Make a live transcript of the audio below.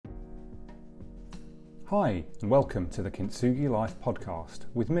Hi, and welcome to the Kintsugi Life podcast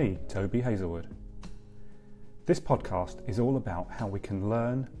with me, Toby Hazelwood. This podcast is all about how we can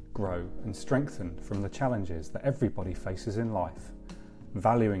learn, grow, and strengthen from the challenges that everybody faces in life,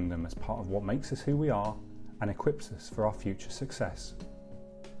 valuing them as part of what makes us who we are and equips us for our future success.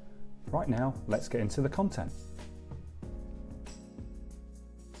 Right now, let's get into the content.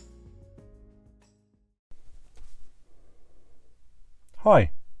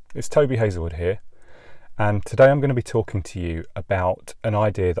 Hi, it's Toby Hazelwood here. And today I'm going to be talking to you about an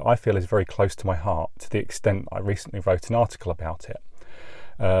idea that I feel is very close to my heart, to the extent I recently wrote an article about it.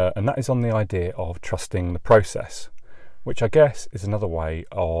 And that is on the idea of trusting the process, which I guess is another way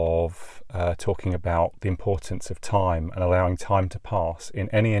of talking about the importance of time and allowing time to pass in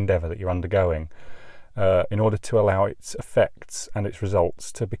any endeavour that you're undergoing in order to allow its effects and its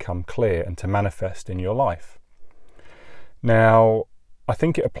results to become clear and to manifest in your life. Now, I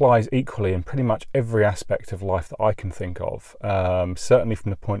think it applies equally in pretty much every aspect of life that I can think of, certainly from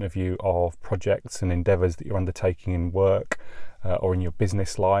the point of view of projects and endeavours that you're undertaking in work or in your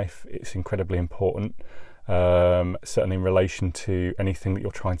business life. It's incredibly important, certainly in relation to anything that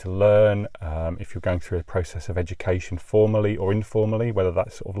you're trying to learn, if you're going through a process of education formally or informally, whether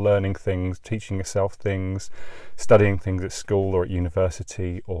that's sort of learning things, teaching yourself things, studying things at school or at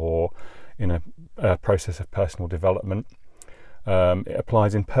university, or in a process of personal development. It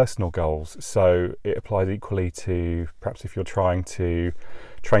applies in personal goals, so it applies equally to perhaps if you're trying to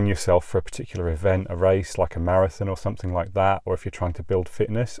train yourself for a particular event, a race like a marathon or something like that, or if you're trying to build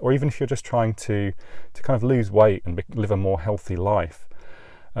fitness, or even if you're just trying to kind of lose weight and live a more healthy life.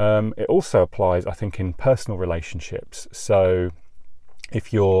 It also applies, I think, in personal relationships. So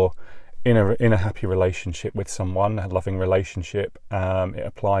if you're in a happy relationship with someone, a loving relationship, it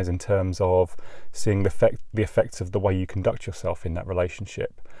applies in terms of seeing the effects of the way you conduct yourself in that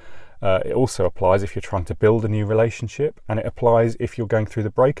relationship. It also applies if you're trying to build a new relationship, and it applies if you're going through the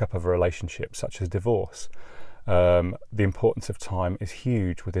breakup of a relationship, such as divorce. The importance of time is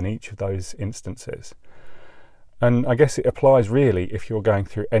huge within each of those instances. And I guess it applies really if you're going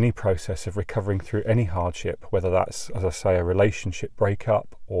through any process of recovering through any hardship, whether that's, as I say, a relationship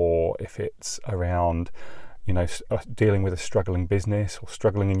breakup, or if it's around, dealing with a struggling business or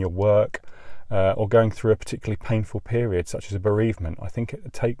struggling in your work, or going through a particularly painful period such as a bereavement. I think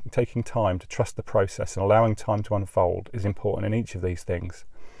taking time to trust the process and allowing time to unfold is important in each of these things.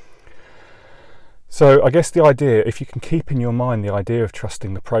 So I guess the idea, if you can keep in your mind the idea of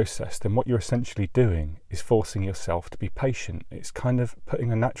trusting the process, then what you're essentially doing is forcing yourself to be patient. It's kind of putting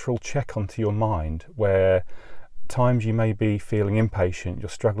a natural check onto your mind where times you may be feeling impatient, you're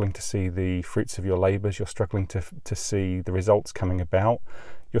struggling to see the fruits of your labours, you're struggling to see the results coming about,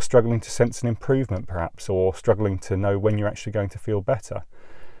 you're struggling to sense an improvement perhaps, or struggling to know when you're actually going to feel better.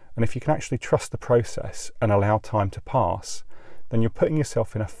 And if you can actually trust the process and allow time to pass, then you're putting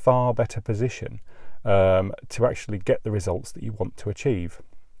yourself in a far better position to actually get the results that you want to achieve.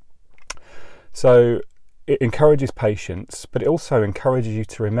 So it encourages patience, but it also encourages you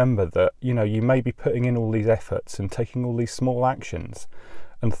to remember that you may be putting in all these efforts and taking all these small actions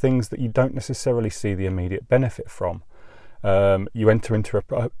and things that you don't necessarily see the immediate benefit from. You enter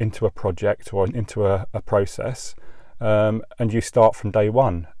into a project or into a process, and you start from day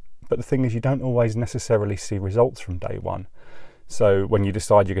one, but the thing is you don't always necessarily see results from day one. So when you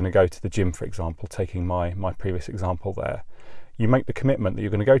decide you're going to go to the gym, for example, taking my previous example there, you make the commitment that you're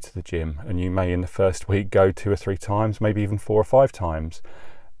going to go to the gym, and you may in the first week go 2 or 3 times, maybe even 4 or 5 times,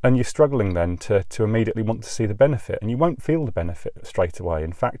 and you're struggling then to immediately want to see the benefit, and you won't feel the benefit straight away.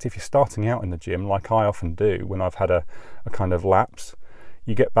 In fact, if you're starting out in the gym, like I often do when I've had a kind of lapse,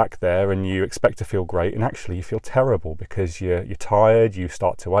 you get back there and you expect to feel great, and actually you feel terrible because you're tired, you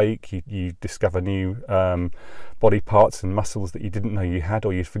start to ache, you discover new body parts and muscles that you didn't know you had,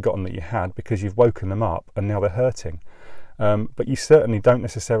 or you'd forgotten that you had because you've woken them up and now they're hurting. But you certainly don't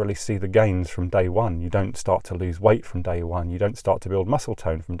necessarily see the gains from day one. You don't start to lose weight from day one. You don't start to build muscle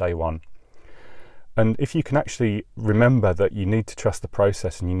tone from day one. And if you can actually remember that you need to trust the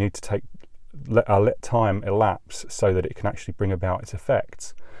process and you need to let time elapse so that it can actually bring about its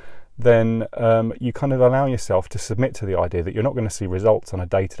effects, then you kind of allow yourself to submit to the idea that you're not going to see results on a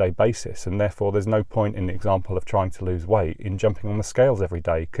day-to-day basis, and therefore there's no point in the example of trying to lose weight in jumping on the scales every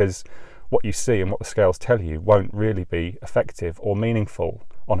day, because what you see and what the scales tell you won't really be effective or meaningful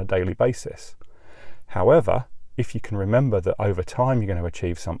on a daily basis. However, if you can remember that over time you're going to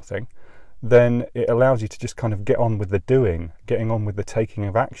achieve something, then it allows you to just kind of get on with the doing, getting on with the taking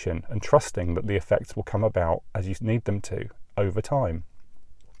of action, and trusting that the effects will come about as you need them to over time.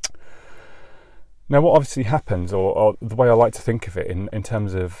 Now, what obviously happens, or the way I like to think of it in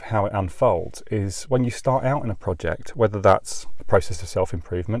terms of how it unfolds, is when you start out in a project, whether that's a process of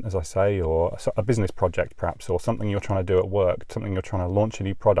self-improvement, as I say, or a business project perhaps, or something you're trying to do at work, something you're trying to launch a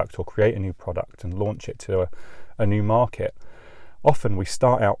new product or create a new product and launch it to a new market. Often we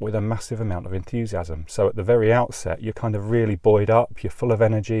start out with a massive amount of enthusiasm. So at the very outset, you're kind of really buoyed up, you're full of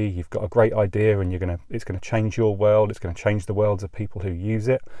energy, you've got a great idea, and it's going to change your world, it's going to change the worlds of people who use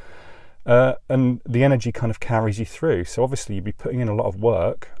it. And the energy kind of carries you through. So obviously you'd be putting in a lot of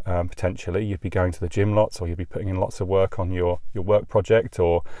work, potentially. You'd be going to the gym lots, or you'd be putting in lots of work on your work project,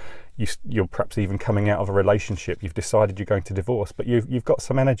 or you're perhaps even coming out of a relationship. You've decided you're going to divorce, but you've got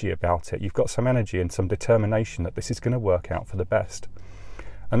some energy about it. You've got some energy and some determination that this is going to work out for the best.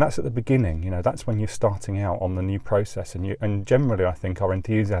 And that's at the beginning. That's when you're starting out on the new process. And generally, I think our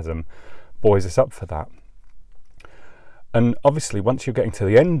enthusiasm buoys us up for that. And obviously, once you're getting to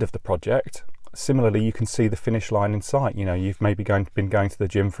the end of the project, similarly, you can see the finish line in sight. You've maybe been going to the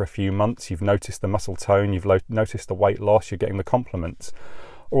gym for a few months, you've noticed the muscle tone, you've noticed the weight loss, you're getting the compliments.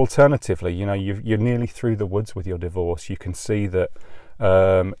 Or alternatively, you're nearly through the woods with your divorce. You can see that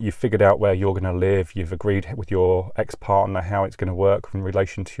you've figured out where you're going to live, you've agreed with your ex-partner how it's going to work in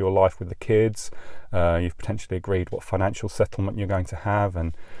relation to your life with the kids, you've potentially agreed what financial settlement you're going to have,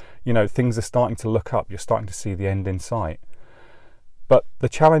 and things are starting to look up, you're starting to see the end in sight. But the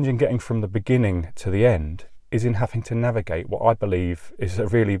challenge in getting from the beginning to the end is in having to navigate what I believe is a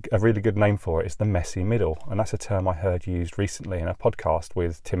really good name for it, is the messy middle. And that's a term I heard used recently in a podcast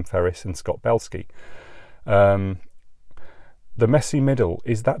with Tim Ferriss and Scott Belsky. The messy middle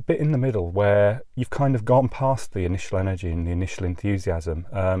is that bit in the middle where you've kind of gone past the initial energy and the initial enthusiasm.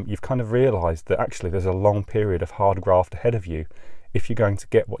 You've kind of realised that actually there's a long period of hard graft ahead of you if you're going to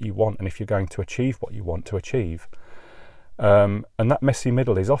get what you want and if you're going to achieve what you want to achieve. And that messy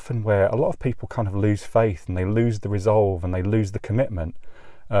middle is often where a lot of people kind of lose faith and they lose the resolve and they lose the commitment.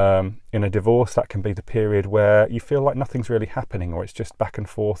 In a divorce, that can be the period where you feel like nothing's really happening, or it's just back and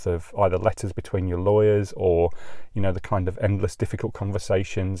forth of either letters between your lawyers or, the kind of endless difficult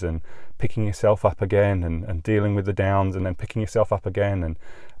conversations and picking yourself up again and dealing with the downs and then picking yourself up again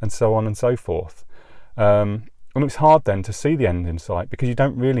and so on and so forth. And it's hard then to see the end in sight because you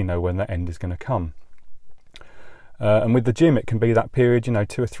don't really know when that end is going to come. And with the gym, it can be that period,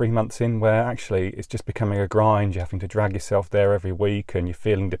 2 or 3 months in, where actually it's just becoming a grind. You're having to drag yourself there every week, and you're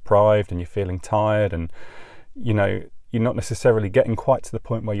feeling deprived, and you're feeling tired, and you're not necessarily getting quite to the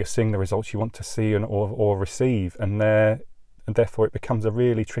point where you're seeing the results you want to see or receive, and therefore it becomes a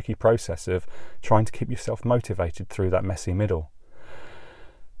really tricky process of trying to keep yourself motivated through that messy middle.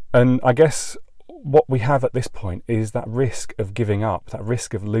 And I guess what we have at this point is that risk of giving up, that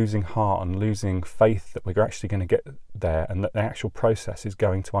risk of losing heart and losing faith that we're actually going to get there and that the actual process is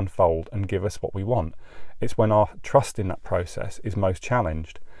going to unfold and give us what we want. It's when our trust in that process is most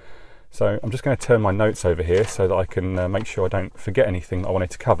challenged. So I'm just going to turn my notes over here so that I can make sure I don't forget anything that I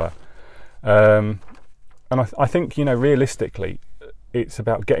wanted to cover. And I think, realistically, it's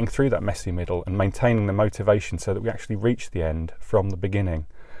about getting through that messy middle and maintaining the motivation so that we actually reach the end from the beginning.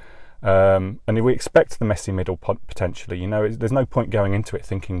 And we expect the messy middle potentially, there's no point going into it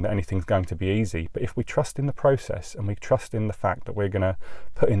thinking that anything's going to be easy. But if we trust in the process and we trust in the fact that we're going to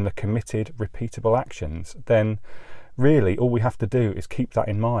put in the committed, repeatable actions, then really all we have to do is keep that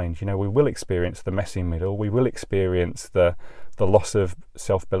in mind. We will experience the messy middle, we will experience the loss of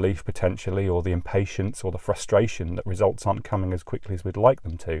self-belief potentially, or the impatience or the frustration that results aren't coming as quickly as we'd like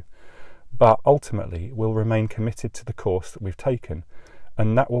them to. But ultimately, we'll remain committed to the course that we've taken.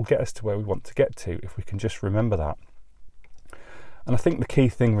 And that will get us to where we want to get to if we can just remember that. And I think the key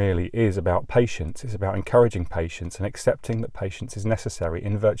thing really is about patience. It's about encouraging patience and accepting that patience is necessary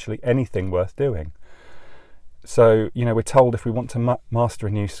in virtually anything worth doing. So, we're told if we want to master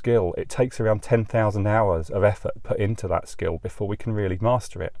a new skill, it takes around 10,000 hours of effort put into that skill before we can really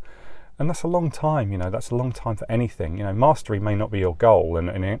master it. And that's a long time, that's a long time for anything. Mastery may not be your goal, and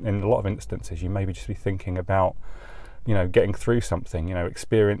in a lot of instances you maybe just be thinking about getting through something,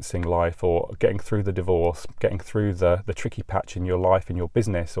 experiencing life, or getting through the divorce, getting through the tricky patch in your life, in your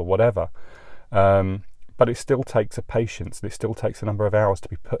business, or whatever. But it still takes a patience, and it still takes a number of hours to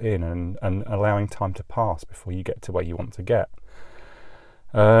be put in and allowing time to pass before you get to where you want to get.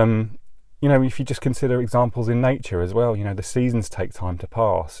 If you just consider examples in nature as well, the seasons take time to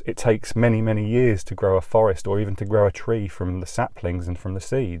pass. It takes many, many years to grow a forest or even to grow a tree from the saplings and from the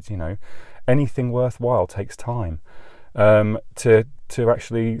seeds. Anything worthwhile takes time. To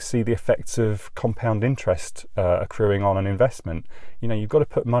actually see the effects of compound interest accruing on an investment, you've got to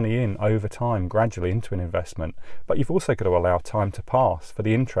put money in over time, gradually into an investment, but you've also got to allow time to pass for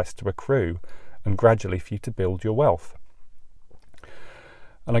the interest to accrue and gradually for you to build your wealth.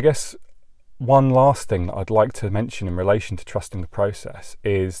 And I guess one last thing that I'd like to mention in relation to trusting the process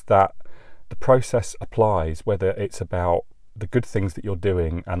is that the process applies whether it's about the good things that you're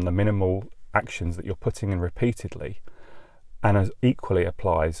doing and the minimal actions that you're putting in repeatedly, and as equally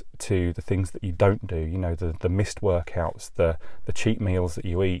applies to the things that you don't do, the missed workouts, the cheat meals that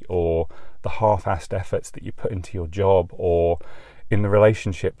you eat, or the half-assed efforts that you put into your job, or in the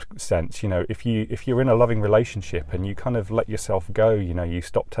relationship sense, if you're in a loving relationship and you kind of let yourself go, you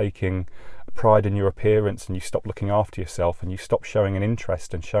stop taking pride in your appearance and you stop looking after yourself and you stop showing an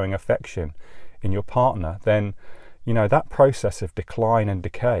interest and showing affection in your partner, then that process of decline and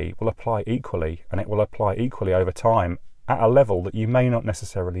decay will apply equally, and it will apply equally over time at a level that you may not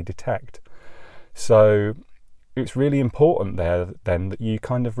necessarily detect. So it's really important there then that you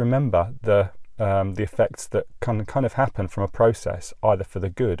kind of remember the effects that kind of happen from a process, either for the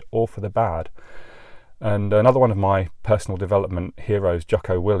good or for the bad. And another one of my personal development heroes,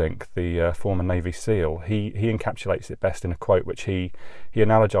 Jocko Willink, the former Navy SEAL, he encapsulates it best in a quote which he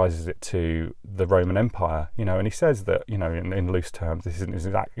analogizes it to the Roman Empire, and he says that, in loose terms, this isn't his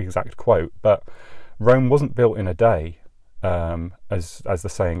exact quote, but Rome wasn't built in a day, as the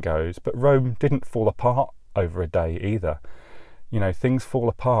saying goes, but Rome didn't fall apart over a day either. Things fall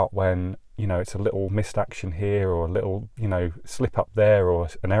apart when it's a little missed action here, or a little slip up there, or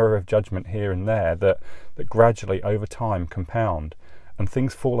an error of judgment here and there that gradually over time compound, and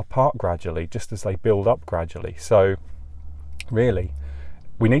things fall apart gradually just as they build up gradually. So really,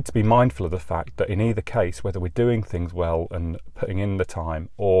 we need to be mindful of the fact that in either case, whether we're doing things well and putting in the time,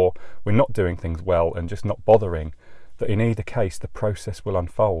 or we're not doing things well and just not bothering, that in either case the process will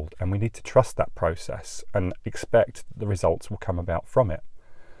unfold, and we need to trust that process and expect the results will come about from it.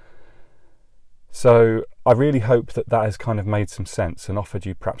 So I really hope that has kind of made some sense and offered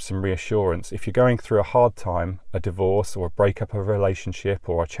you perhaps some reassurance. If you're going through a hard time, a divorce or a breakup of a relationship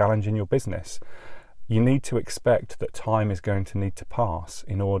or a challenge in your business, you need to expect that time is going to need to pass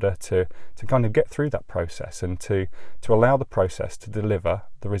in order to kind of get through that process and to allow the process to deliver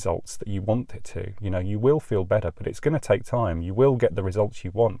the results that you want it to. You will feel better, but it's going to take time. You will get the results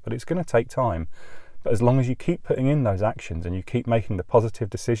you want, but it's going to take time. But as long as you keep putting in those actions and you keep making the positive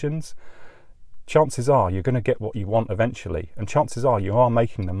decisions, chances are you're going to get what you want eventually, and chances are you are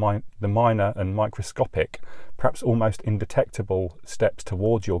making the minor and microscopic, perhaps almost indetectable steps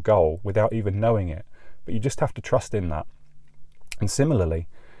towards your goal without even knowing it. But you just have to trust in that. And similarly,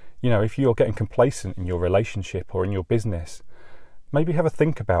 if you're getting complacent in your relationship or in your business, maybe have a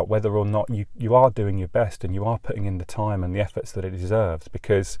think about whether or not you are doing your best and you are putting in the time and the efforts that it deserves.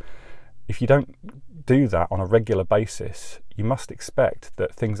 Because if you don't do that on a regular basis, you must expect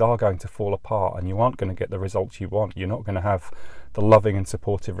that things are going to fall apart and you aren't going to get the results you want. You're not going to have the loving and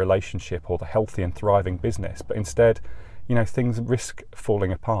supportive relationship or the healthy and thriving business, but instead, things risk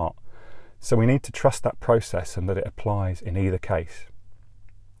falling apart. So we need to trust that process and that it applies in either case.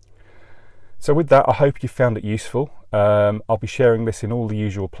 So with that, I hope you found it useful. I'll be sharing this in all the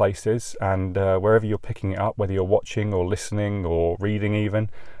usual places, and wherever you're picking it up, whether you're watching or listening or reading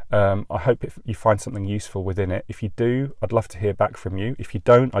even, I hope you find something useful within it. If you do, I'd love to hear back from you. If you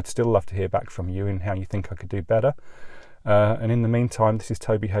don't, I'd still love to hear back from you and how you think I could do better. And in the meantime, this is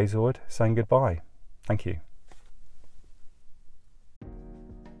Toby Hazelwood saying goodbye. Thank you.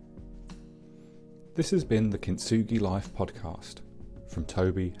 This has been the Kintsugi Life podcast from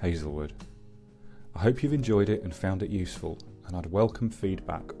Toby Hazelwood. I hope you've enjoyed it and found it useful, and I'd welcome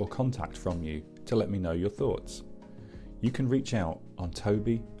feedback or contact from you to let me know your thoughts. You can reach out on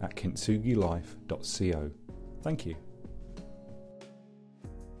toby@kintsugilife.co. Thank you.